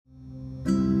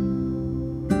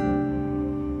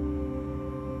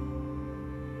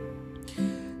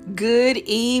Good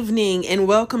evening and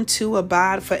welcome to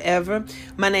Abide Forever.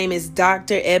 My name is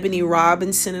Dr. Ebony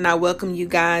Robinson and I welcome you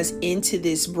guys into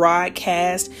this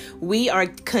broadcast. We are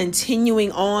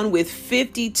continuing on with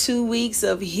 52 weeks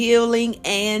of healing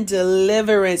and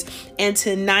deliverance. And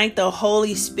tonight the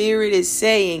Holy Spirit is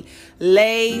saying,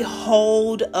 lay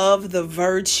hold of the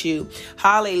virtue.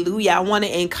 Hallelujah. I want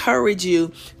to encourage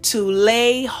you to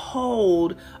lay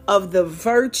hold of the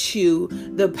virtue,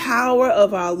 the power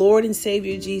of our Lord and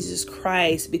Savior Jesus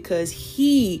Christ, because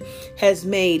He has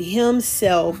made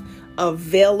Himself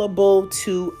available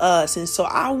to us. And so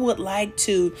I would like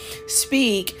to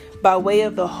speak by way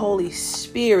of the Holy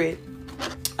Spirit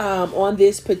on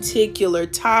this particular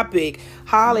topic.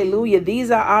 Hallelujah. These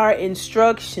are our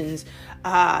instructions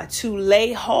to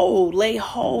lay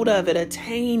hold of it,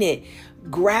 attain it,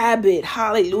 grab it.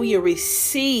 Hallelujah.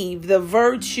 Receive the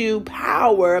virtue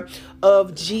power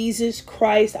of Jesus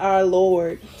Christ our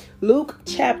Lord. Luke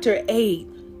chapter 8.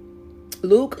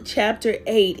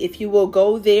 If you will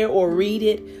go there or read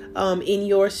it in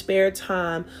your spare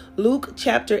time. Luke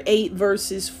chapter 8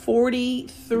 verses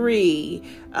 43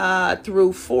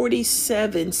 through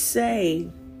 47 say,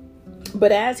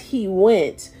 "But as he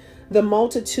went, the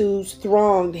multitudes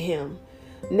thronged him.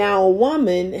 Now a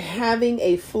woman having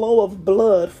a flow of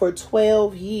blood for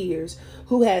 12 years,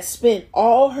 who had spent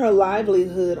all her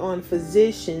livelihood on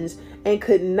physicians and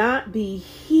could not be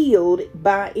healed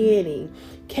by any,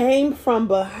 came from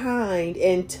behind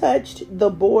and touched the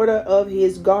border of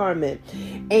his garment.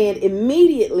 And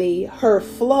immediately her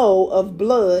flow of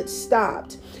blood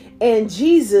stopped. And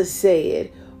Jesus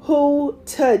said, 'Who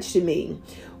touched me?'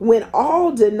 When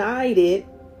all denied it,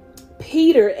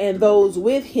 Peter and those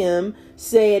with him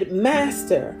said,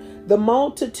 'Master, the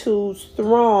multitudes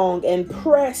throng and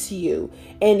press you,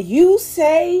 and you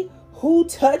say, "Who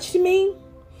touched me?"'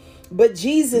 But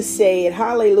Jesus said,"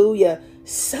 hallelujah,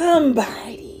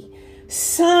 somebody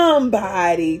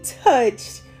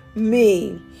touched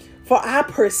me, for I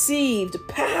perceived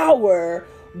power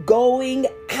going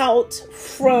out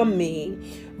from me."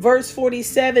 Verse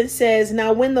 47 says,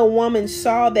 "Now when the woman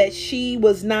saw that she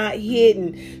was not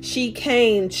hidden, she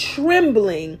came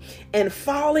trembling and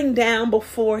falling down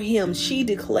before him. She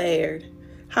declared,"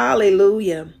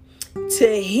 hallelujah,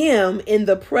 "to him in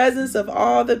the presence of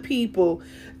all the people,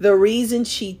 the reason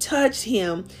she touched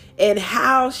him and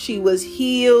how she was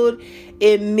healed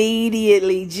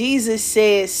immediately." Jesus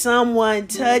said, "Someone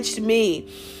touched me."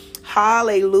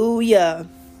 Hallelujah.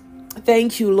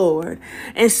 Thank you, Lord.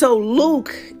 And so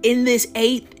Luke in this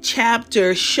 8th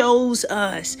chapter shows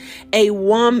us a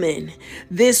woman.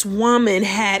 This woman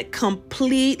had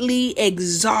completely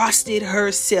exhausted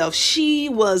herself. She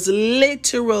was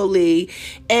literally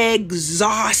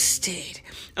exhausted.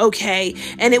 Okay.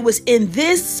 And it was in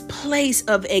this place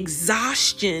of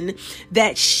exhaustion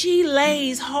that she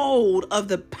lays hold of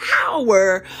the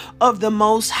power of the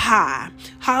Most High.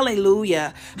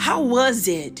 Hallelujah. How was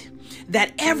it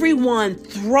that everyone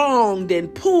thronged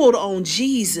and pulled on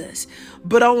Jesus,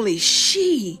 but only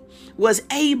she was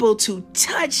able to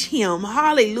touch him,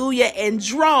 hallelujah, and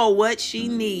draw what she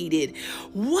needed?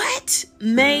 What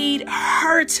made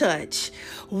her touch?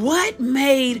 What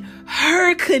made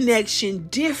her connection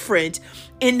different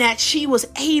in that she was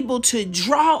able to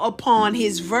draw upon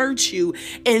his virtue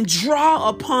and draw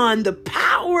upon the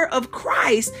power of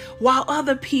Christ while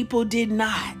other people did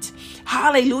not?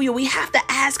 Hallelujah. We have to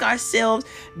ask ourselves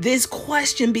this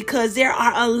question, because there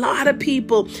are a lot of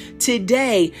people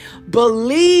today,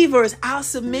 believers. I'll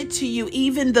submit to you,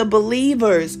 even the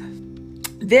believers,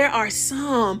 there are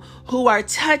some who are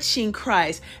touching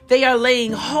Christ. They are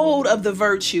laying hold of the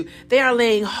virtue. They are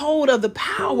laying hold of the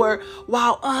power,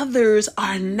 while others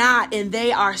are not, and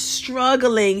they are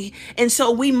struggling. And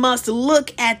so we must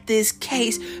look at this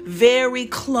case very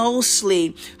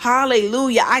closely.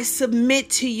 Hallelujah. I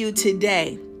submit to you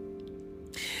today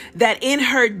that in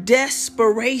her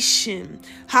desperation,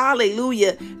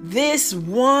 hallelujah, this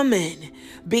woman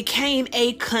became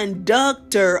a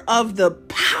conductor of the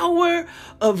power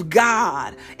of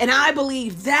God. And I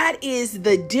believe that is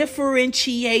the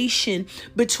differentiation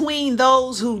between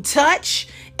those who touch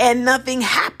and nothing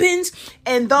happens,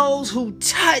 and those who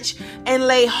touch and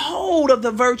lay hold of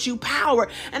the virtue power.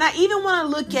 And I even want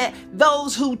to look at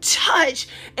those who touch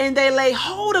and they lay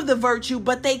hold of the virtue,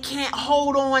 but they can't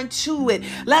hold on to it.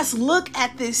 Let's look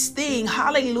at this thing,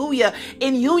 hallelujah,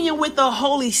 in union with the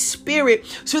Holy Spirit,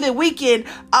 so that we can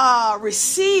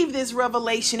receive this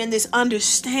revelation and this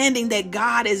understanding that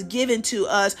God has given to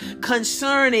us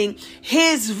concerning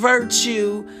his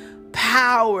virtue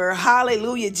power.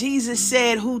 Hallelujah. Jesus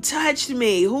said, "Who touched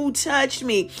me? Who touched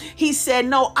me?" He said,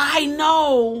 "No, I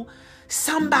know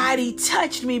somebody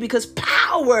touched me, because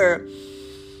power,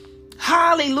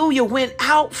 hallelujah, went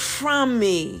out from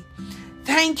me.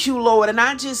 Thank you, Lord. And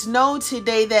I just know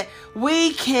today that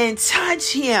we can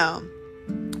touch him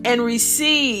and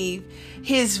receive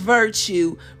his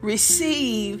virtue,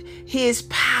 receive his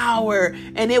power,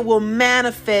 and it will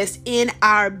manifest in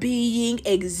our being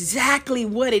exactly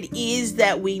what it is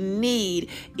that we need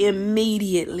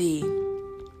immediately.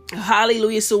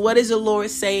 Hallelujah. So what is the Lord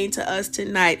saying to us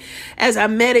tonight? As I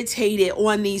meditated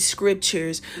on these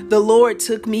scriptures, the Lord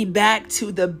took me back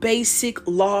to the basic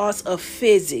laws of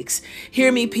physics.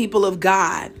 Hear me, people of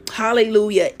God.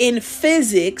 Hallelujah. In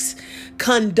physics,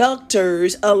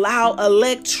 conductors allow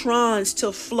electrons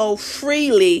to flow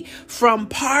freely from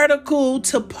particle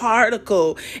to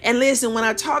particle. And listen, when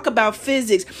I talk about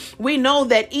physics, we know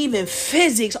that even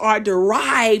physics are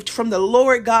derived from the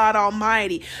Lord God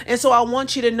Almighty. And so I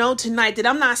want you to know tonight that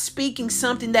I'm not speaking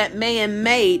something that man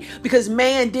made, because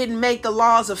man didn't make the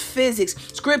laws of physics.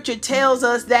 Scripture tells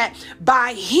us that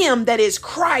by him, that is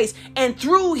Christ, and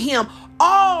through him,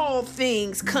 all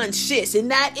things consist, and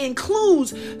that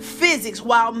includes physics.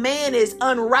 While man is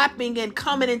unwrapping and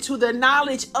coming into the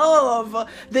knowledge of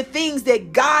the things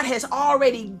that God has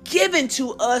already given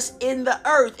to us in the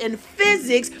earth, and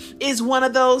physics is one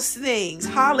of those things.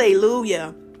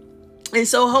 Hallelujah. And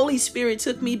so Holy Spirit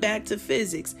took me back to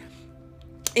physics.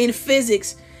 In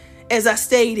physics, as I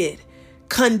stated,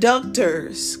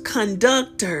 conductors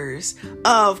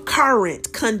of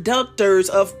current, conductors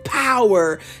of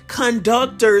power,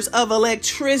 conductors of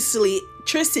electricity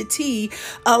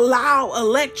allow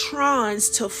electrons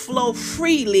to flow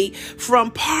freely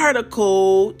from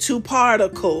particle to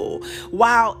particle,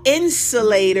 while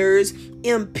insulators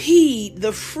impede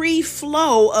the free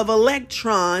flow of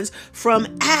electrons from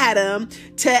atom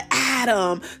to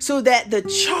atom so that the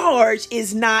charge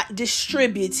is not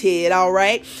distributed. All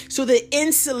right. So the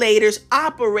insulators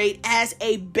operate as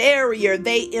a barrier.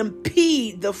 They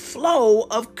impede the flow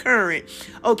of current.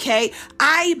 Okay.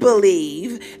 I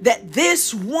believe that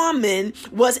this woman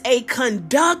was a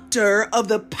conductor of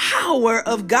the power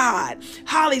of God.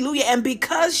 Hallelujah. And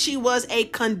because she was a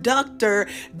conductor,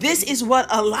 this is what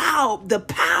allowed the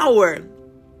power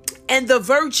and the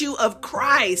virtue of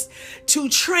Christ to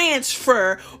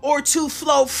transfer or to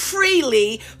flow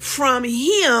freely from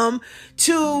him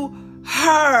to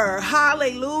her.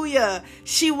 Hallelujah.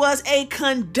 She was a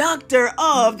conductor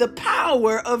of the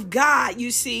power of God,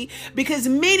 you see, because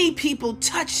many people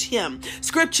touched him.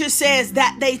 Scripture says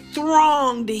that they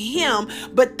thronged him,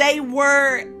 but they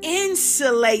were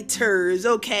insulators.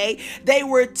 Okay. They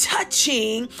were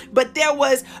touching, but there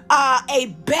was a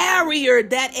barrier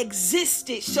that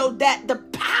existed so that the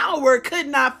power could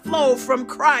not flow from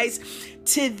Christ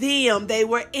to them. They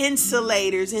were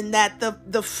insulators, in that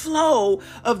the flow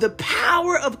of the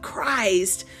power of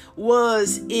Christ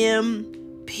was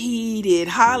impeded.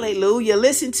 Hallelujah.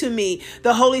 Listen to me.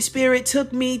 The Holy Spirit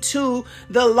took me to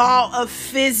the law of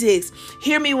physics.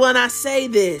 Hear me when I say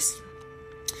this.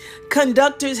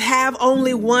 Conductors have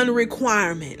only one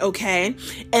requirement, okay?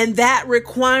 And that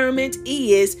requirement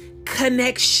is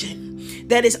connection.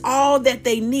 That is all that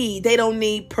they need. They don't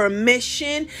need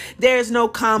permission. There's no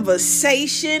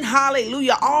conversation.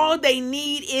 Hallelujah. All they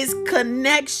need is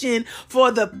connection for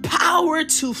the power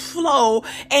to flow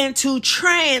and to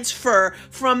transfer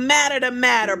from matter to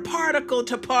matter, particle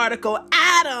to particle,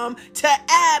 atom to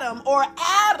atom, or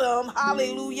atom,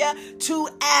 hallelujah, to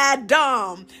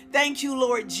Adam. Thank you,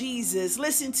 Lord Jesus.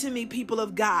 Listen to me, people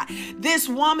of God. This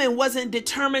woman wasn't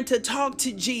determined to talk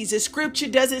to Jesus. Scripture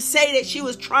doesn't say that she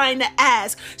was trying to ask.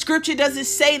 Scripture doesn't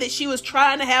say that she was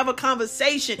trying to have a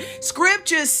conversation.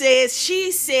 Scripture says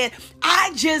she said,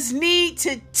 I just need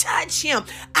to touch him.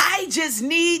 I just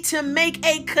need to make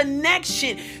a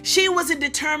connection. She wasn't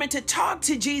determined to talk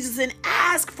to Jesus and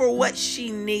ask for what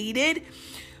she needed,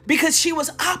 because she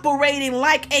was operating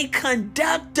like a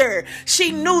conductor.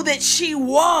 She knew that she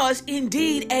was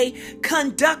indeed a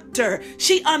conductor.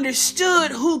 She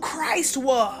understood who Christ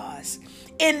was,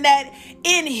 and that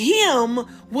in him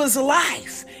was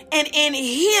life, and in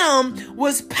him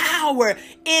was power.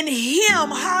 In him,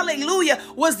 hallelujah,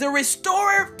 was the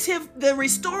restorative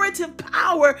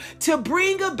power to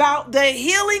bring about the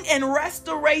healing and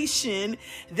restoration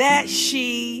that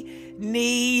she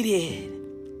needed.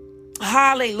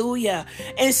 Hallelujah.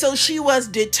 And so she was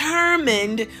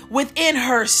determined within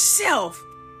herself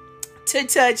to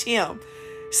touch him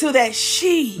so that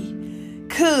she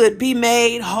could be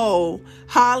made whole.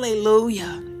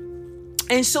 Hallelujah.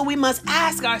 And so we must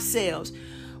ask ourselves,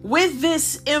 with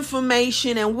this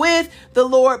information and with the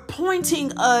Lord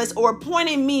pointing us, or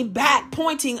pointing me back,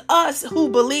 pointing us who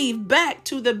believe back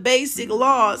to the basic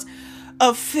laws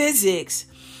of physics,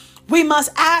 we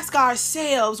must ask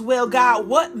ourselves, well, God,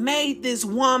 what made this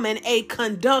woman a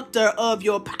conductor of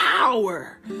your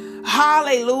power?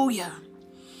 Hallelujah.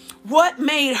 What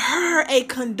made her a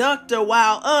conductor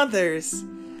while others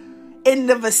in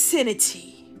the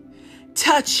vicinity,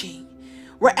 touching,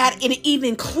 were at an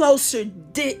even closer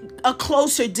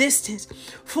distance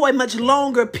for a much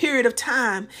longer period of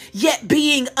time, yet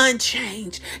being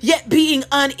unchanged, yet being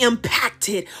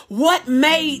unimpacted? What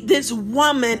made this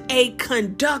woman a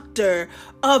conductor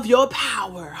of your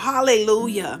power?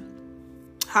 Hallelujah.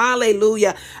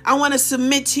 Hallelujah. I want to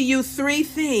submit to you three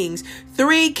things,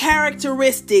 three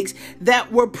characteristics that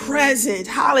were present.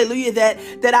 Hallelujah.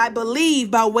 That I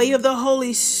believe by way of the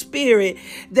Holy Spirit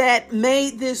that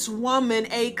made this woman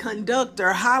a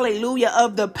conductor. Hallelujah.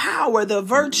 Of the power, the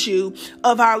virtue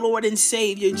of our Lord and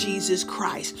Savior, Jesus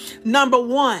Christ. Number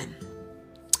one.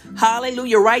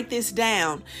 Hallelujah. Write this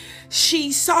down.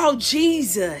 She saw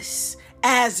Jesus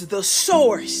as the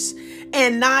source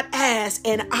and not as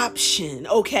an option.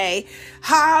 Okay.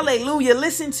 Hallelujah.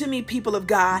 Listen to me, people of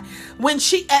God.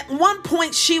 At one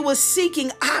point, she was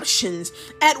seeking options.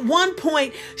 At one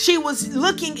point, she was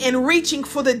looking and reaching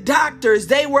for the doctors.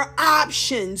 They were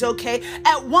options. Okay.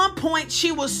 At one point,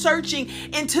 she was searching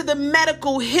into the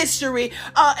medical history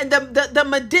and the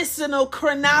medicinal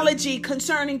chronology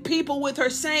concerning people with her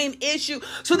same issue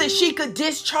so that she could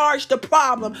discharge the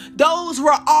problem. Those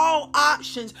were all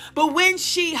options. But when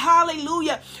she,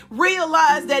 hallelujah,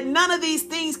 realized that none of these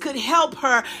things could help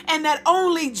her and that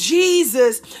only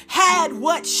Jesus had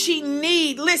what she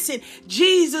needed. Listen,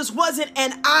 Jesus wasn't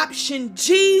an option.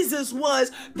 Jesus was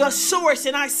the source.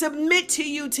 And I submit to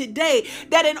you today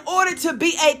that in order to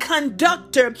be a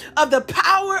conductor of the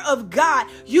power of God,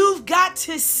 you've got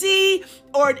to see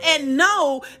and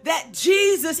know that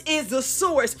Jesus is the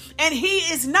source and he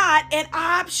is not an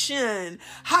option.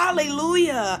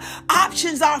 Hallelujah.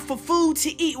 Options are for food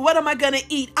to eat. What am I going to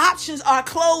eat? Options are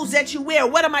clothes that you wear.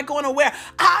 What am I going to wear?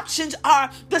 Options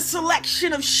are the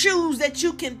selection of shoes that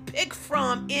you can pick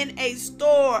from in a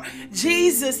store.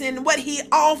 Jesus and what he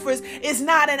offers is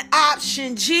not an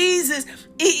option. Jesus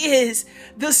is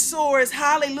the source.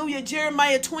 Hallelujah.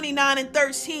 Jeremiah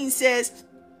 29:13 says,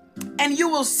 and you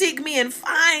will seek me and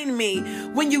find me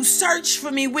when you search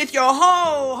for me with your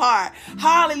whole heart.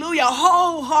 Hallelujah.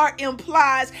 Whole heart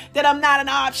implies that I'm not an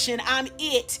option. I'm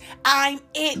it. I'm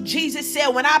it. Jesus said,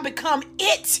 when I become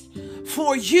it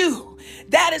for you,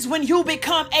 that is when you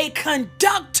become a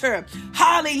conductor,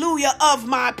 hallelujah, of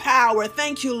my power.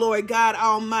 Thank you, Lord God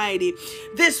Almighty.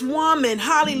 This woman,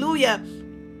 hallelujah,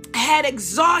 had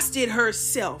exhausted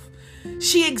herself.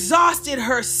 She exhausted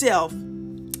herself.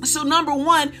 So number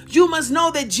one, you must know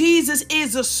that Jesus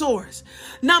is the source.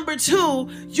 Number two,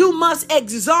 you must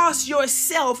exhaust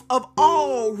yourself of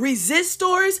all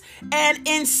resistors and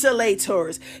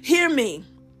insulators. Hear me.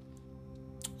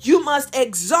 You must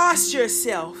exhaust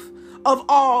yourself of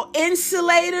all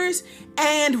insulators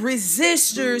and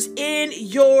resistors in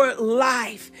your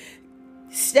life.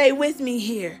 Stay with me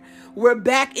here. We're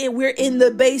in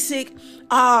the basic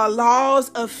laws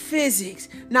of physics,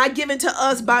 not given to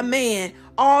us by man.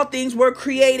 All things were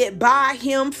created by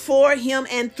him, for him,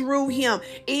 and through him.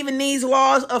 Even these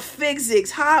laws of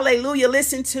physics. Hallelujah.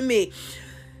 Listen to me.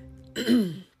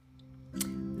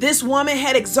 This woman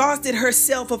had exhausted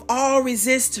herself of all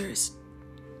resistors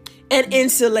and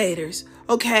insulators.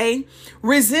 Okay.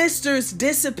 Resistors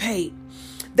dissipate.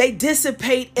 They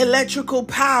dissipate electrical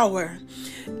power.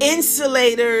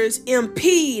 Insulators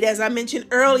impede, as I mentioned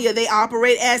earlier, they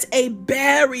operate as a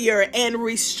barrier and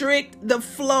restrict the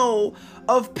flow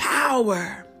of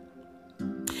power.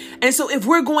 And so if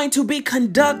we're going to be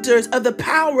conductors of the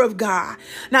power of God,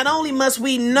 not only must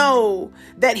we know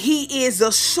that he is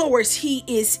the source, he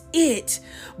is it,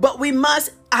 but we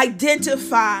must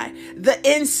identify the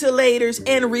insulators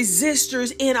and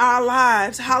resistors in our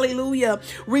lives. Hallelujah.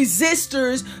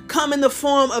 Resistors come in the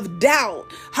form of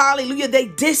doubt. Hallelujah. They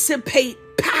dissipate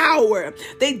power.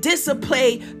 They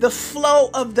dissipate the flow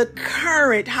of the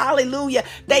current. Hallelujah.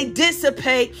 They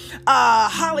dissipate,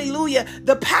 hallelujah,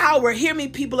 the power. Hear me,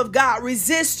 people of God.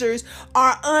 Resistors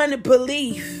are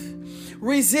unbelief.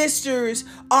 Resistors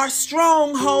are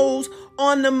strongholds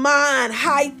on the mind,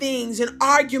 high things and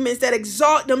arguments that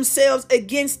exalt themselves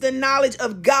against the knowledge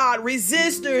of God.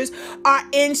 Resistors are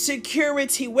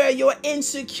insecurity, where you're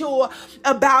insecure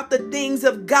about the things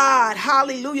of God.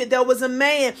 Hallelujah. There was a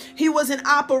man, he wasn't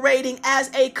operating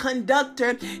as a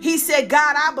conductor. He said,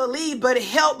 God, I believe, but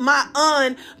help my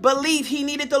unbelief. He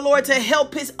needed the Lord to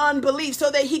help his unbelief so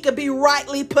that he could be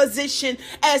rightly positioned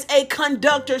as a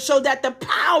conductor, so that the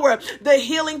power, the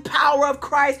healing power of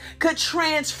Christ could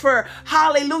transfer.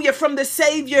 hallelujah, from the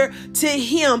Savior to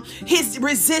him. His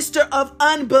resistor of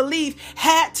unbelief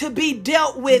had to be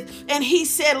dealt with. And he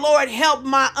said, Lord, help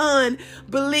my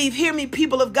unbelief. Hear me,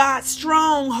 people of God.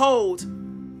 Stronghold,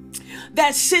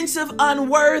 that sense of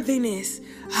unworthiness,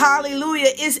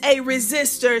 hallelujah, is a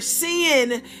resistor.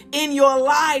 Sin in your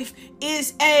life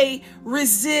is a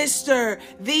resistor.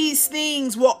 These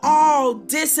things will all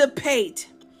dissipate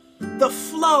the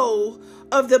flow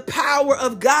of the power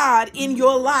of God in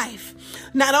your life.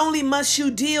 Not only must you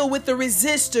deal with the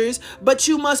resistors, but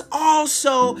you must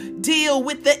also deal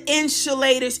with the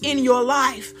insulators in your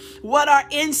life. What are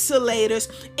insulators?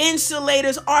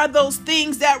 Insulators are those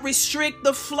things that restrict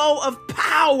the flow of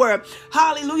power.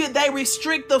 Hallelujah. They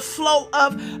restrict the flow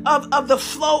of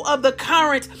the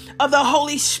current of the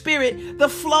Holy Spirit, the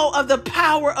flow of the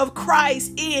power of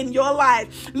Christ in your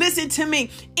life. Listen to me.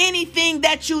 Anything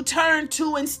that you turn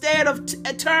to instead of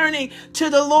turning to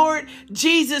the Lord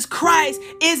Jesus Christ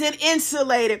is an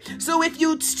insulator. So if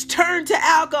you turn to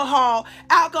alcohol,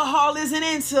 alcohol is an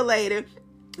insulator.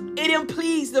 It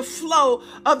impedes the flow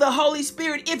of the Holy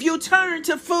Spirit. If you turn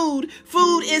to food,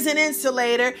 food is an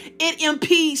insulator. It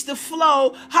impedes the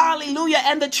flow, hallelujah,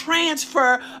 and the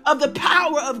transfer of the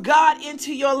power of God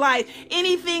into your life.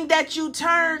 Anything that you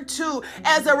turn to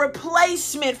as a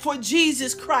replacement for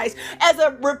Jesus Christ, as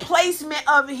a replacement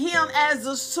of him as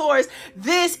the source,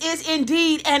 this is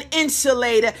indeed an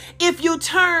insulator. If you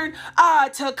turn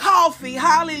to coffee,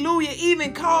 hallelujah,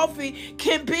 even coffee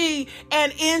can be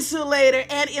an insulator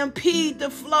and impede the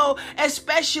flow,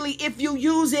 especially if you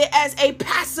use it as a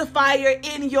pacifier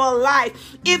in your life.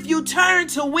 If you turn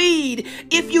to weed,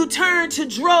 if you turn to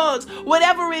drugs,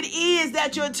 whatever it is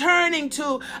that you're turning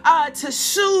to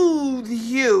soothe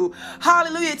you,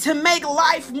 hallelujah, to make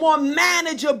life more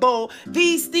manageable,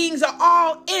 these things are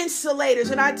all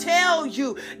insulators. And I tell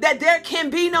you that there can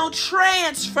be no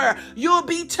transfer. You'll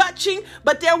be touching,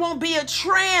 but there won't be a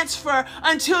transfer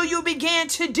until you begin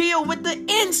to deal with the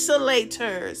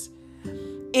insulators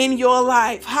in your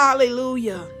life.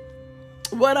 Hallelujah.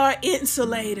 What are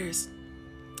insulators?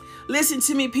 Listen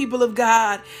to me, people of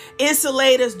God.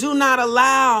 Insulators do not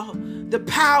allow the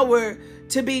power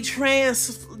to be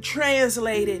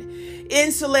translated.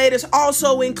 Insulators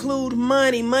also include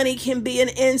money. Money can be an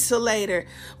insulator.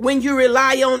 When you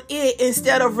rely on it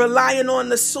instead of relying on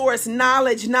the source,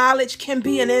 knowledge can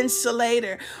be an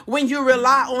insulator. When you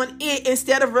rely on it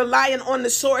instead of relying on the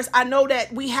source, I know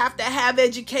that we have to have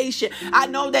education. I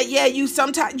know that,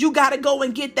 sometimes you got to go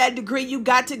and get that degree. You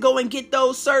got to go and get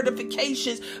those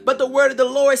certifications. But the word of the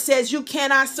Lord says you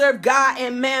cannot serve God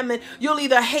and mammon. You'll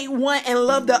either hate one and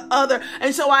love the other.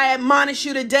 And so I admonish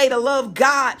you today to love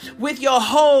God with your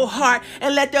whole heart,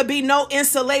 and let there be no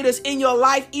insulators in your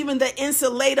life, even the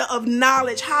insulator of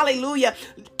knowledge. Hallelujah.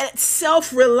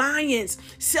 Self-reliance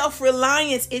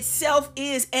itself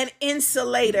is an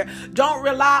insulator. Don't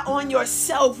rely on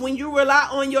yourself. When you rely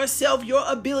on yourself, your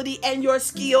ability and your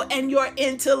skill and your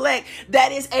intellect,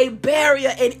 that is a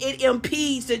barrier, and it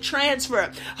impedes the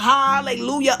transfer,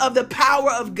 hallelujah, of the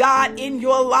power of God in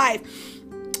your life.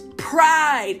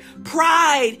 Pride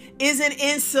is an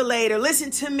insulator. Listen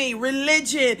to me.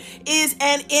 Religion is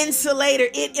an insulator.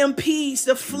 It impedes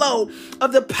the flow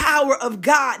of the power of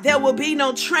God. There will be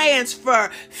no transfer.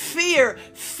 Fear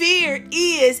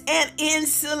is an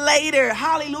insulator.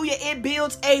 Hallelujah. It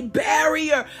builds a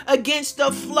barrier against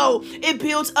the flow. It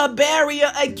builds a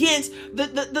barrier against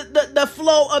the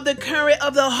flow of the current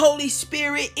of the Holy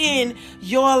Spirit in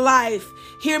your life.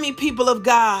 Hear me, people of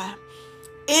God.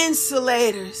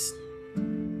 Insulators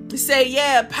say,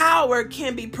 power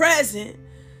can be present,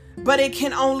 but it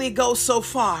can only go so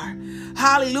far.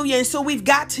 Hallelujah. And so we've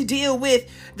got to deal with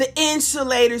the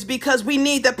insulators, because we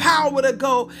need the power to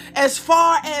go as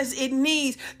far as it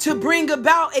needs to bring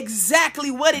about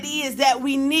exactly what it is that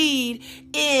we need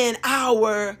in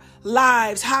our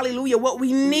lives. Hallelujah. What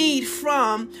we need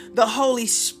from the Holy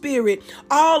Spirit.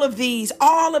 All of these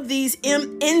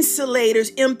insulators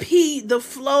impede the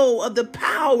flow of the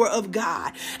power of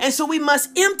God. And so we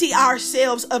must empty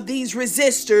ourselves of these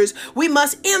resistors. We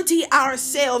must empty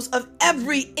ourselves of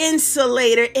every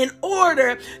insulator in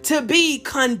order to be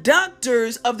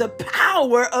conductors of the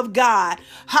power of God.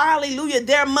 Hallelujah.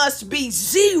 There must be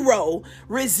zero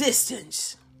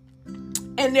resistance,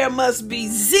 and there must be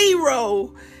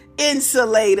zero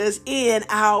insulators in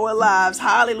our lives.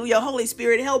 Hallelujah. Holy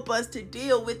Spirit, help us to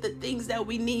deal with the things that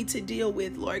we need to deal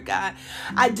with, Lord God.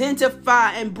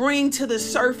 Identify and bring to the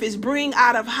surface, bring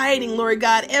out of hiding, Lord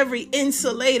God, every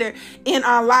insulator in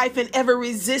our life and every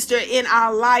resistor in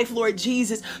our life, Lord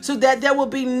Jesus, so that there will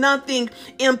be nothing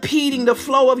impeding the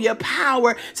flow of your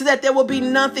power, so that there will be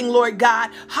nothing, Lord God,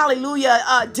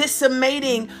 hallelujah,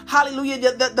 decimating,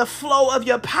 hallelujah, the flow of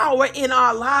your power in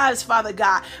our lives, Father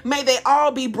God. May they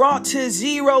all be brought to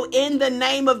zero in the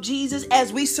name of Jesus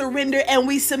as we surrender and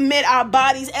we submit our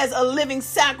bodies as a living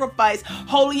sacrifice,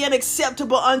 holy and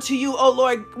acceptable unto you, O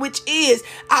Lord, which is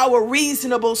our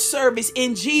reasonable service.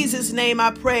 In Jesus' name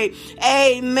I pray.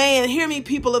 Amen. Hear me,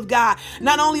 people of God.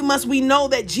 Not only must we know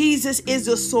that Jesus is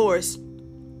the source,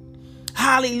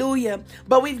 hallelujah,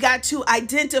 but we've got to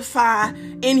identify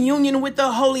in union with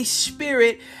the Holy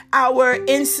Spirit our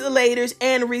insulators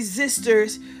and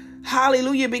resistors.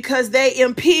 Hallelujah, because they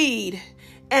impede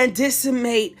and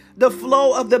decimate the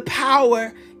flow of the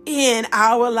power in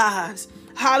our lives.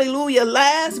 Hallelujah.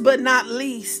 Last but not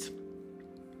least,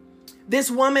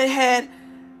 this woman had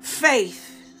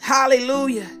faith.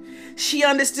 Hallelujah. She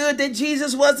understood that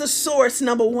Jesus was the source,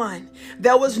 number one.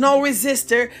 There was no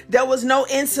resistor. There was no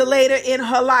insulator in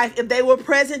her life. If they were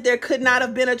present, there could not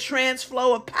have been a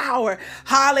transflow of power.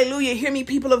 Hallelujah. Hear me,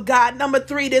 people of God. Number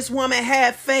three, this woman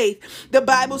had faith. The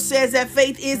Bible says that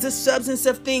faith is the substance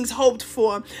of things hoped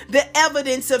for, the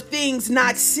evidence of things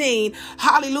not seen.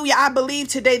 Hallelujah. I believe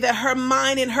today that her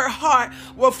mind and her heart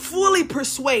were fully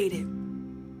persuaded.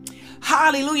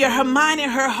 Hallelujah. Her mind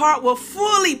and her heart were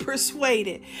fully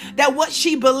persuaded that what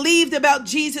she believed about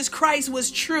Jesus Christ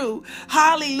was true.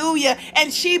 Hallelujah.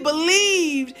 And she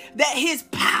believed that his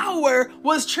power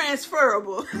was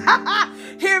transferable.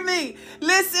 Hear me.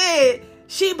 Listen.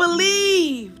 She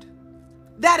believed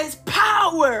that his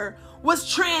power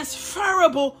was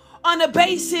transferable on the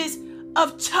basis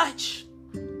of touch,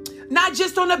 not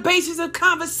just on the basis of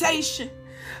conversation.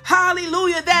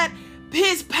 Hallelujah. That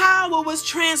his power was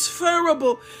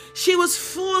transferable. She was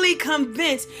fully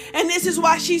convinced. And this is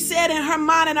why she said in her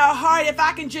mind and her heart, if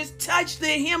I can just touch the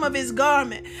hem of his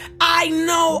garment, I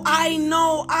know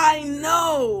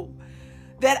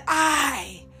that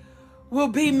I will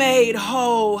be made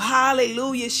whole.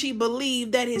 Hallelujah. She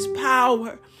believed that his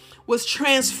power was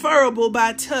transferable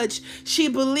by touch. She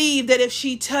believed that if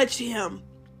she touched him,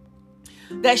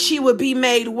 that she would be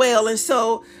made well. And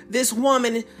so this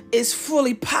woman is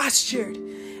fully postured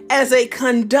as a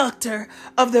conductor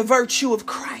of the virtue of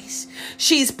Christ.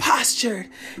 She's postured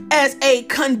as a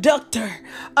conductor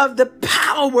of the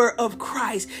power of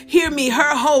Christ. Hear me.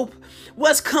 Her hope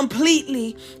was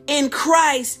completely in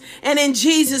Christ and in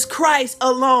Jesus Christ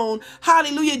alone.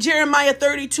 Hallelujah. Jeremiah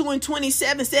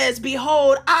 32:27 says,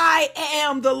 behold, I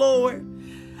am the Lord.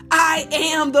 I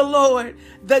am the Lord,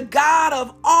 the God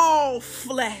of all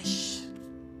flesh.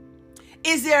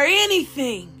 Is there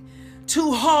anything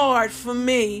too hard for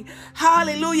me?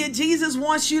 Hallelujah. Jesus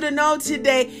wants you to know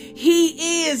today,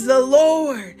 he is the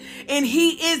Lord and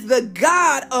he is the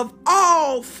God of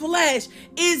all flesh.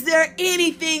 Is there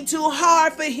anything too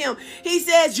hard for him? He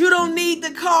says, you don't need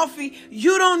the coffee.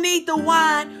 You don't need the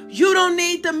wine. You don't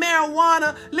need the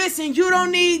marijuana. Listen, you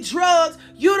don't need drugs.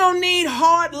 You don't need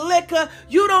hard liquor.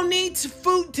 You don't need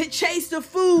food to chase the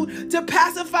food to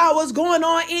pacify what's going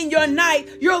on in your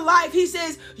night, your life. He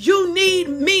says, you need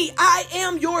me. I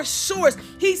am your source.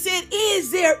 He said,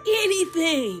 is there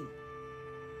anything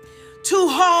too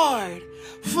hard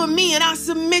for me? And I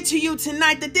submit to you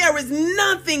tonight that there is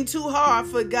nothing too hard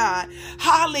for God.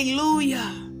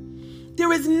 Hallelujah.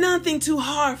 There is nothing too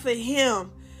hard for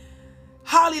him.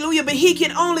 Hallelujah. But he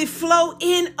can only flow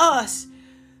in us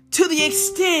to the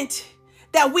extent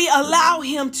that we allow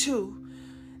him to.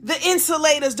 The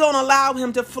insulators don't allow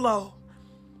him to flow.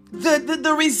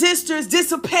 The resistors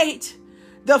dissipate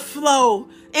the flow.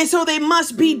 And so they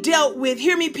must be dealt with.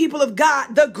 Hear me, people of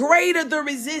God. The greater the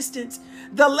resistance,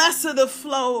 the lesser the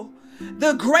flow.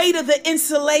 The greater the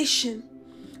insulation,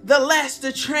 the less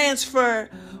the transfer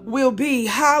will be.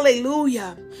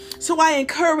 Hallelujah. So I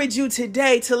encourage you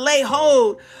today to lay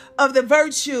hold of the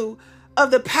virtue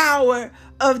of the power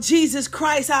of Jesus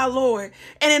Christ our Lord.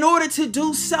 And in order to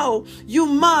do so, you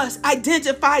must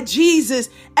identify Jesus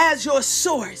as your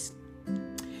source.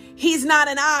 He's not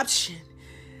an option.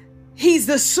 He's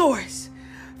the source.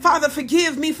 Father,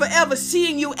 forgive me for ever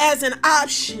seeing you as an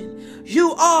option.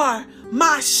 You are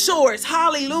my source.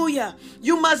 Hallelujah.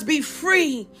 You must be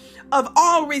free of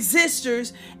all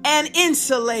resistors and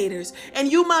insulators.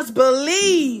 And you must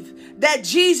believe that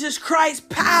Jesus Christ's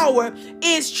power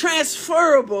is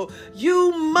transferable.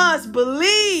 You must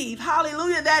believe,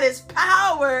 hallelujah, that his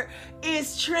power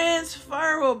is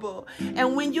transferable.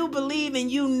 And when you believe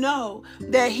and you know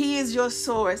that he is your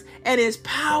source and his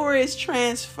power is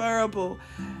transferable,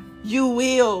 you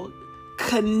will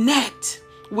connect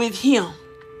with him.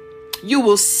 You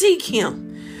will seek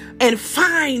him and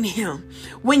find him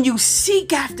when you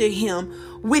seek after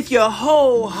him with your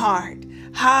whole heart.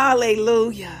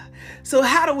 Hallelujah. So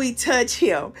how do we touch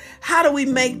him? How do we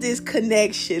make this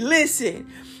connection?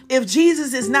 Listen, if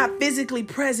Jesus is not physically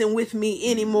present with me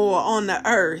anymore on the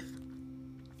earth,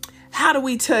 how do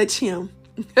we touch him?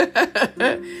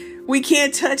 We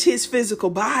can't touch his physical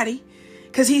body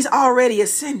because he's already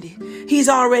ascended. He's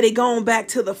already gone back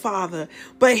to the Father.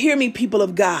 But hear me, people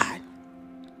of God.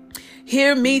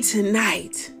 Hear me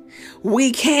tonight.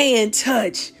 We can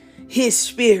touch his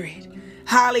spirit.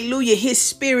 Hallelujah. His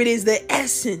spirit is the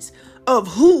essence of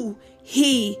who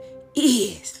he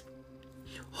is,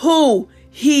 who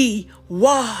he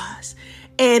was,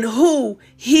 and who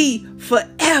he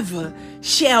forever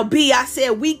shall be. I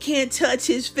said we can't touch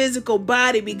his physical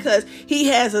body because he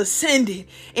has ascended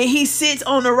and he sits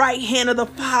on the right hand of the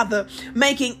Father,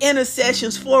 making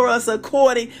intercessions for us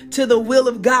according to the will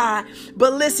of God.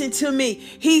 But listen to me.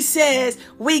 He says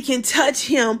we can touch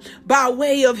him by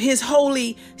way of his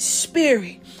Holy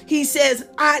Spirit. He says,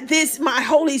 my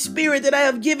Holy Spirit that I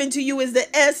have given to you is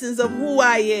the essence of who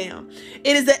I am.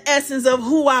 It is the essence of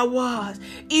who I was.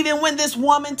 Even when this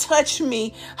woman touched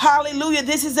me, hallelujah,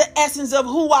 this is the essence of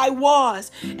who I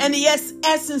was and the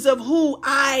essence of who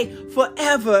I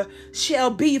forever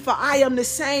shall be. For I am the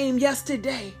same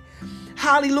yesterday,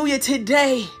 hallelujah,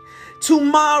 today,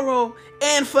 tomorrow,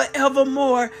 and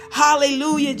forevermore.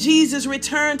 Hallelujah. Jesus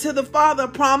returned to the Father,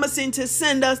 promising to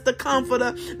send us the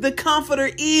Comforter. The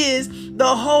Comforter is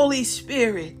the Holy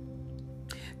Spirit.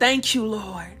 Thank you,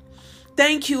 Lord.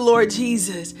 Thank you, Lord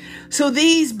Jesus. So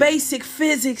these basic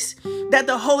physics that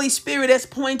the Holy Spirit has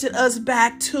pointed us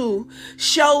back to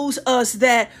shows us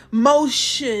that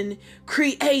motion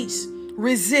creates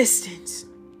resistance.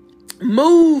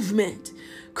 Movement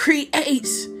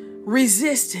creates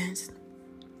resistance.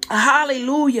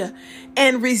 Hallelujah.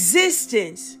 And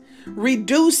resistance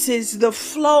reduces the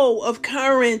flow of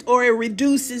current, or it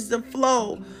reduces the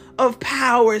flow of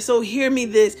power. So hear me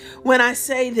this when I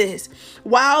say this.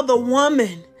 While the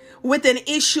woman with an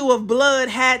issue of blood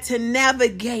had to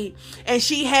navigate and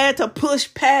she had to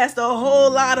push past a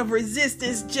whole lot of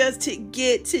resistance just to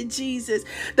get to Jesus,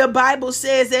 the Bible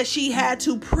says that she had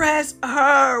to press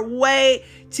her way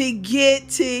to get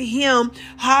to him.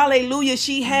 Hallelujah.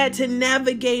 She had to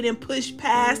navigate and push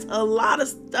past a lot of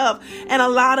stuff and a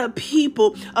lot of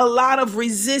people, a lot of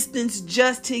resistance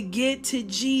just to get to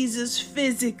Jesus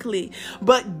physically.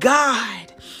 But God,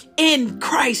 in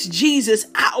Christ Jesus,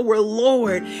 our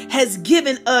Lord, has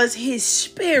given us his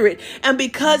spirit. And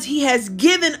because he has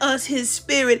given us his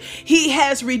spirit, he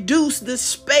has reduced the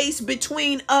space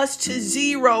between us to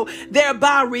zero,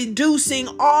 thereby reducing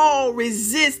all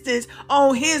resistance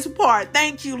on his part.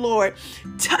 Thank you, Lord.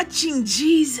 Touching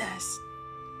Jesus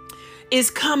is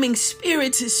coming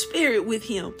spirit to spirit with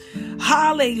him.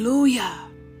 Hallelujah.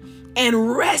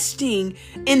 And resting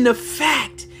in the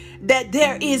fact that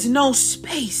there is no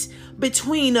space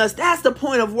between us. That's the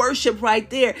point of worship right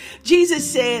there. Jesus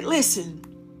said, listen,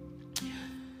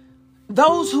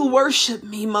 those who worship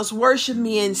me must worship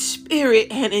me in spirit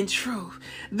and in truth.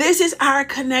 This is our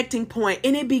connecting point,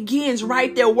 and it begins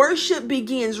right there. Worship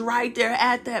begins right there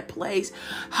at that place.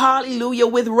 Hallelujah.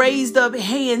 With raised up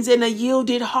hands and a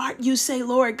yielded heart, you say,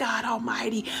 Lord God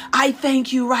Almighty, I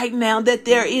thank you right now that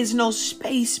there is no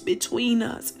space between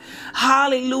us.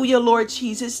 Hallelujah, Lord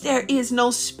Jesus. There is no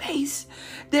space.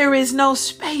 There is no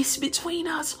space between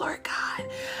us, Lord God.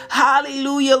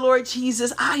 Hallelujah, Lord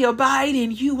Jesus. I abide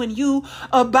in you and you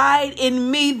abide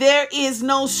in me. There is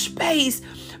no space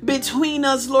between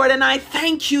us, Lord. And I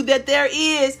thank you that there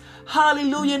is,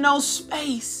 hallelujah, no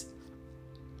space.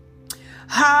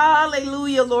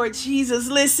 Hallelujah, Lord Jesus.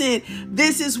 Listen,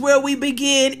 this is where we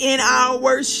begin in our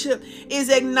worship, is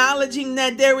acknowledging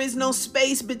that there is no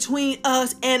space between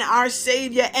us and our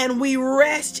Savior. And we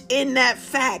rest in that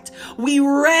fact. We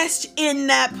rest in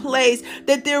that place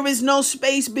that there is no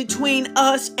space between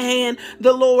us and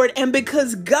the Lord. And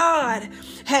because God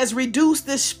has reduced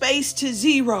the space to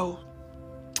zero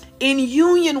in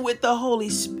union with the Holy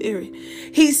Spirit,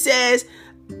 he says,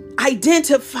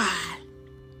 identify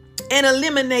and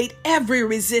eliminate every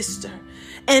resistor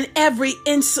and every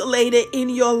insulator in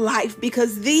your life,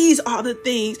 because these are the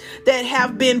things that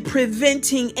have been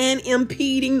preventing and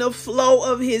impeding the flow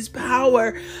of his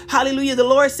power. Hallelujah. The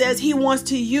Lord says he wants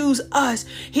to use us.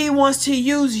 He wants to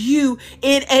use you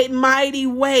in a mighty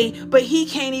way, but he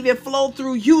can't even flow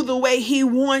through you the way he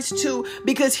wants to,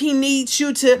 because he needs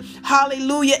you to,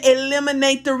 hallelujah,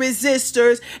 eliminate the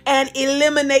resistors and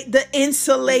eliminate the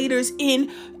insulators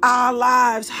in our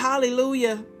lives.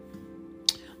 Hallelujah.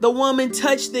 The woman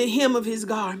touched the hem of his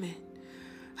garment.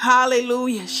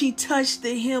 Hallelujah. She touched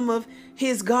the hem of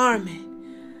his garment.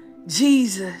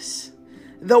 Jesus,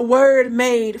 the Word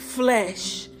made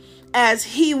flesh, as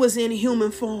he was in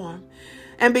human form.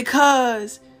 And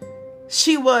because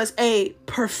she was a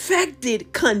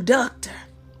perfected conductor,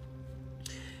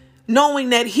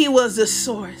 knowing that he was the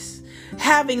source,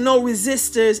 having no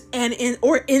resistors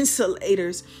or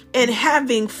insulators, and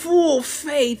having full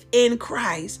faith in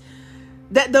Christ,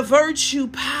 that the virtue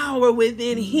power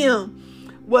within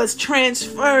him was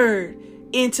transferred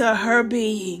into her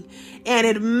being, and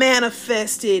it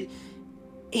manifested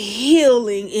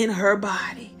healing in her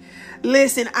body.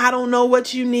 Listen, I don't know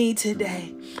what you need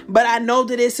today, but I know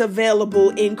that it's available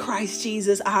in Christ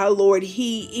Jesus our Lord.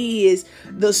 He is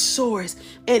the source.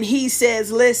 And he says,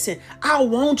 listen, I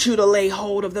want you to lay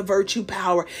hold of the virtue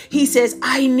power. He says,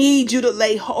 I need you to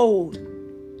lay hold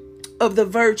of the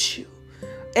virtue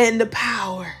and the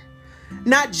power,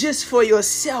 not just for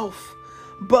yourself,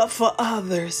 but for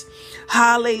others.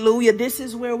 Hallelujah. This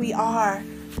is where we are.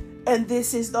 And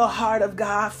this is the heart of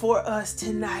God for us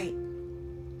tonight,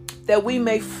 that we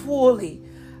may fully,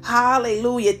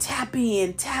 hallelujah, tap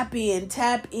in.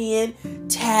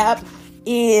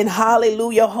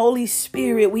 Hallelujah. Holy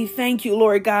Spirit, we thank you,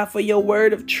 Lord God, for your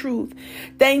word of truth.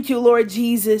 Thank you, Lord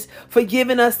Jesus, for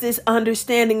giving us this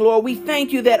understanding, Lord. We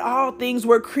thank you that all things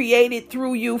were created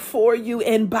through you, for you,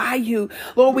 and by you.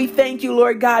 Lord, we thank you,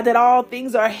 Lord God, that all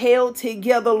things are held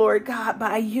together, Lord God,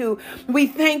 by you. We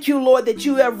thank you, Lord, that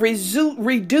you have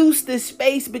reduced the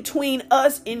space between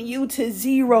us and you to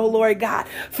zero, Lord God.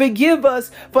 Forgive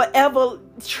us for ever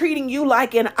treating you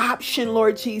like an option,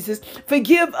 Lord Jesus.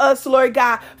 Forgive us, Lord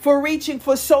God, for reaching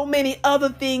for so many other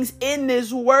things in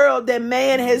this world that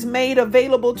man has made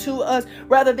available to us,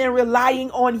 rather than relying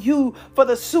on you for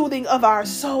the soothing of our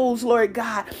souls, Lord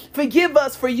God. Forgive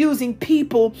us for using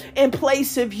people in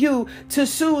place of you to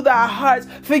soothe our hearts.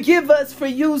 Forgive us for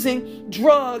using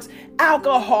drugs,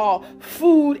 alcohol,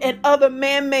 food, and other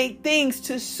man-made things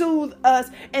to soothe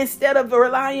us instead of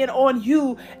relying on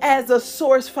you as a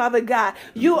source, Father God.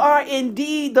 You are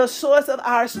indeed the source of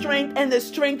our strength and the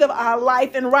strength of our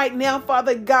life. And right now,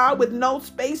 Father God, with no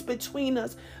space between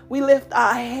us, we lift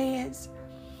our hands.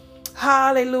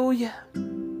 Hallelujah.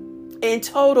 In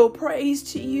total praise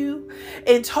to you,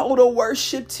 in total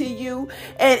worship to you,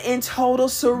 and in total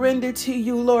surrender to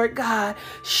you, Lord God.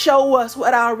 Show us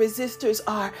what our resistors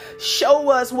are.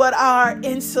 Show us what our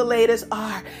insulators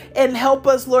are. And help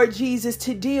us, Lord Jesus,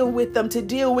 to deal with them, to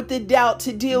deal with the doubt,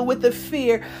 to deal with the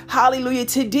fear. Hallelujah.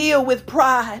 To deal with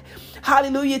pride.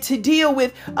 Hallelujah. To deal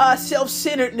with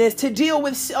self-centeredness, to deal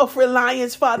with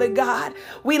self-reliance, Father God.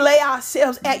 We lay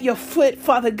ourselves at your foot,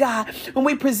 Father God, when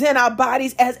we present our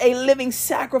bodies as a living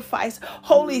sacrifice.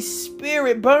 Holy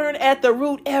Spirit, burn at the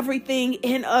root everything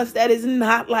in us that is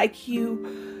not like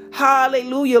you.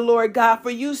 Hallelujah, Lord God, for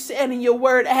you said in your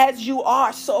word, as you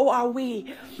are, so are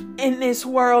we in this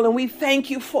world. And we thank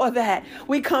you for that.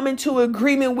 We come into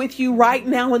agreement with you right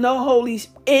now in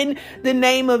the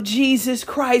name of Jesus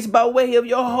Christ, by way of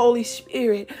your Holy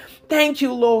Spirit. Thank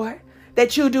you, Lord,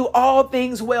 that you do all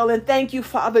things well. And thank you,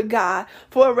 Father God,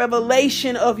 for a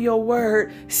revelation of your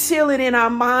word. Seal it in our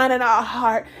mind and our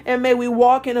heart, and may we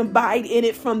walk and abide in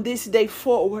it from this day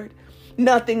forward.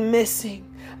 Nothing missing,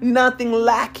 nothing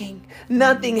lacking,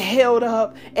 nothing held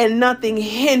up, and nothing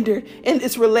hindered in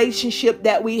this relationship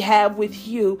that we have with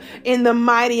you. In the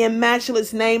mighty and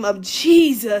matchless name of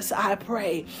Jesus, I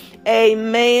pray.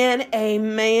 Amen,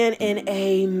 amen, and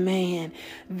amen.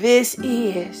 This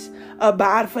is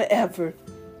Abide Forever.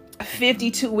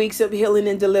 52 weeks of healing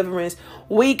and deliverance.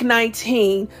 Week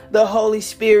 19, the Holy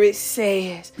Spirit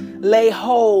says, lay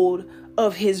hold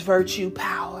of his virtue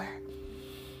power.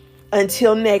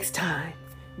 Until next time,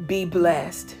 be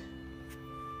blessed.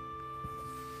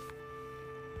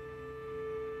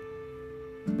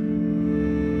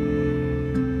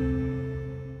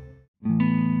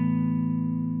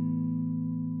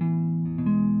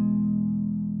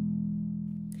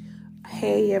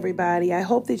 Hey everybody, I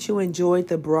hope that you enjoyed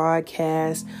the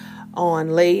broadcast on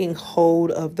laying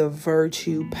hold of the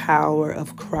virtue power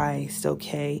of Christ,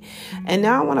 okay? And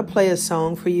now I want to play a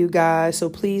song for you guys, so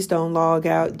please don't log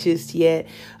out just yet.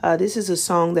 This is a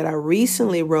song that I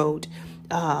recently wrote.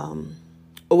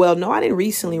 Well, no, I didn't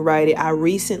recently write it. I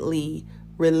recently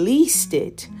released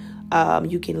it.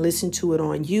 You can listen to it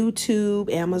on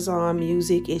YouTube, Amazon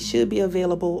Music. It should be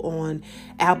available on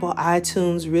Apple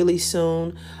iTunes really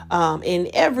soon. And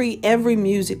every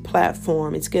music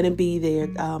platform, it's going to be there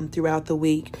throughout the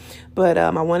week. But I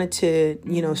wanted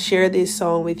to, share this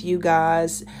song with you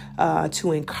guys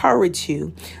to encourage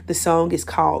you. The song is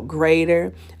called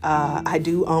Greater. I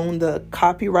do own the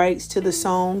copyrights to the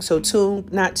song. So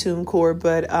not TuneCore,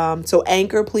 but so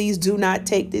Anchor, please do not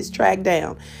take this track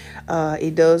down.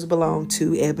 It does belong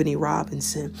to Ebony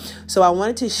Robinson. So I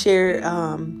wanted to share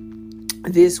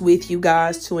this with you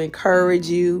guys to encourage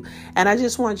you. And I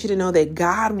just want you to know that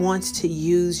God wants to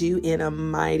use you in a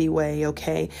mighty way,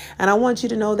 okay? And I want you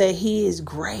to know that He is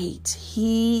great.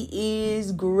 He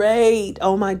is great.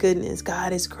 Oh my goodness,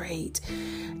 God is great.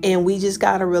 And we just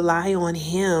got to rely on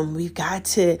Him. We've got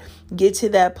to get to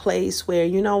that place where,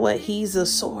 you know what, He's a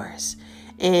source.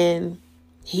 And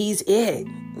He's it.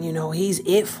 He's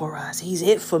it for us. He's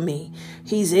it for me.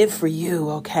 He's it for you,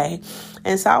 okay?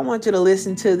 And so I want you to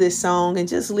listen to this song and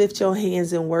just lift your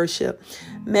hands in worship.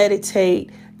 Meditate,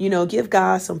 give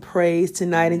God some praise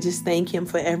tonight and just thank Him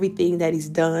for everything that He's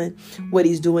done, what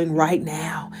He's doing right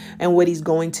now, and what He's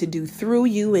going to do through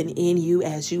you and in you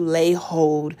as you lay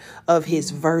hold of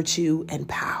His virtue and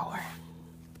power.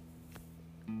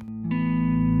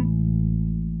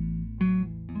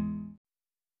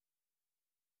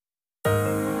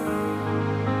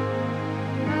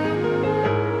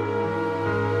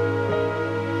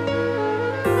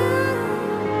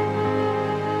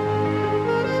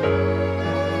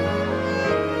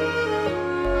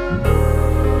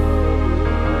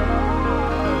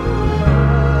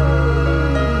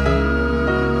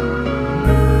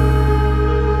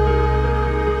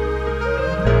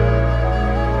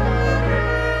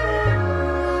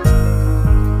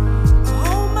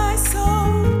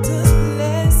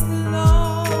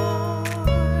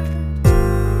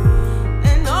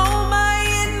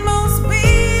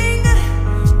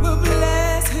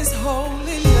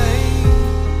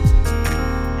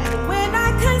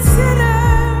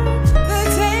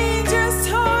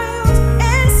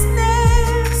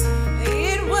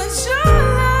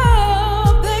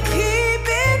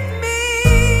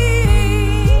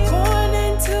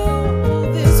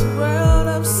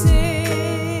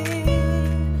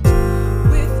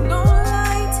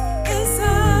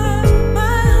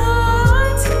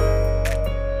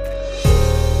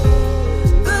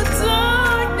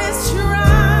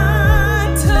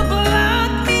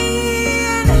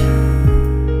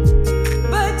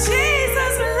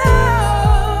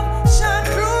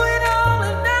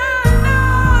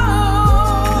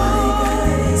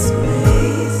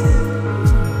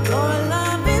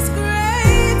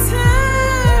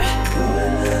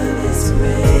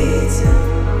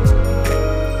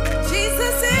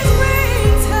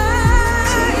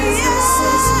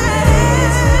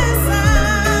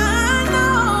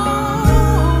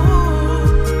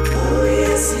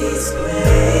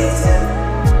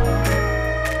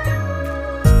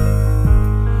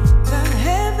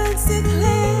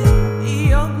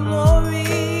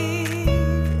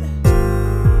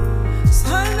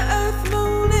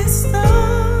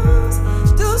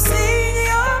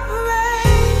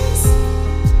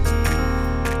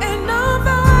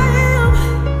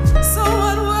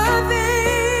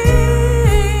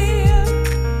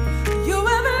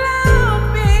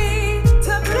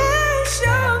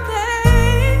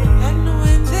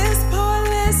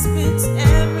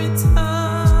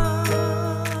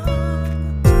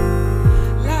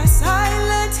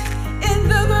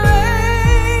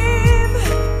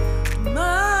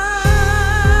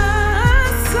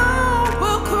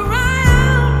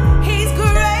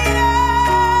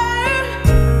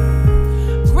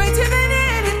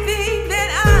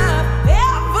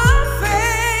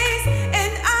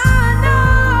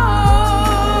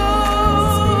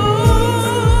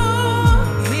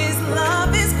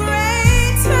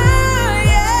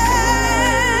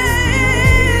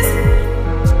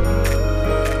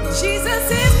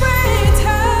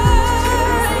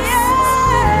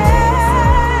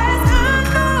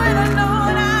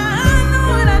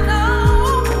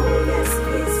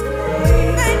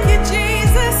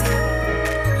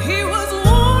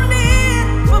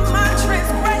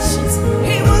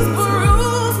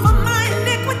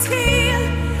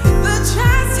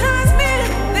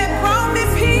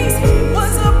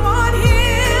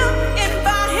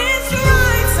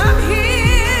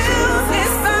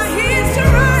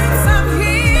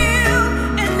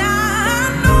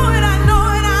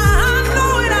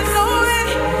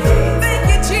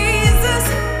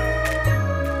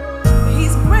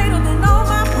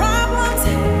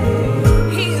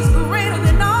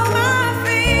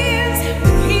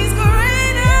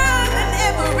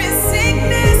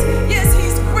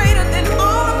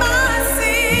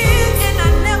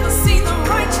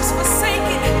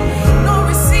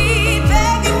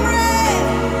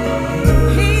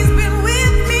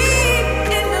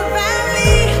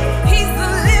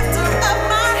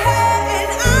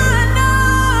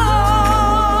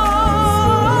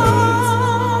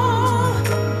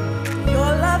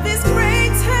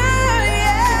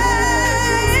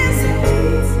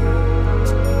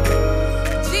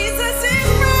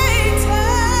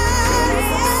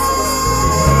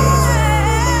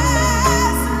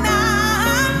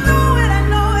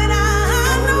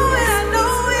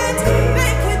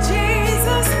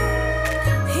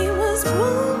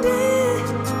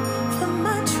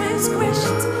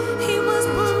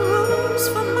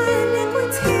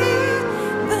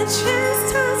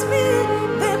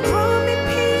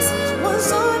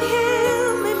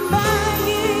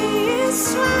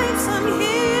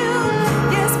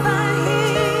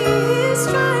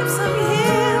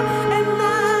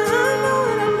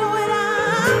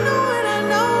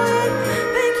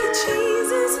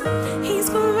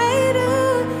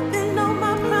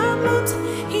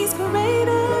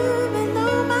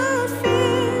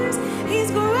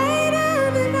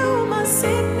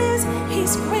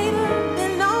 great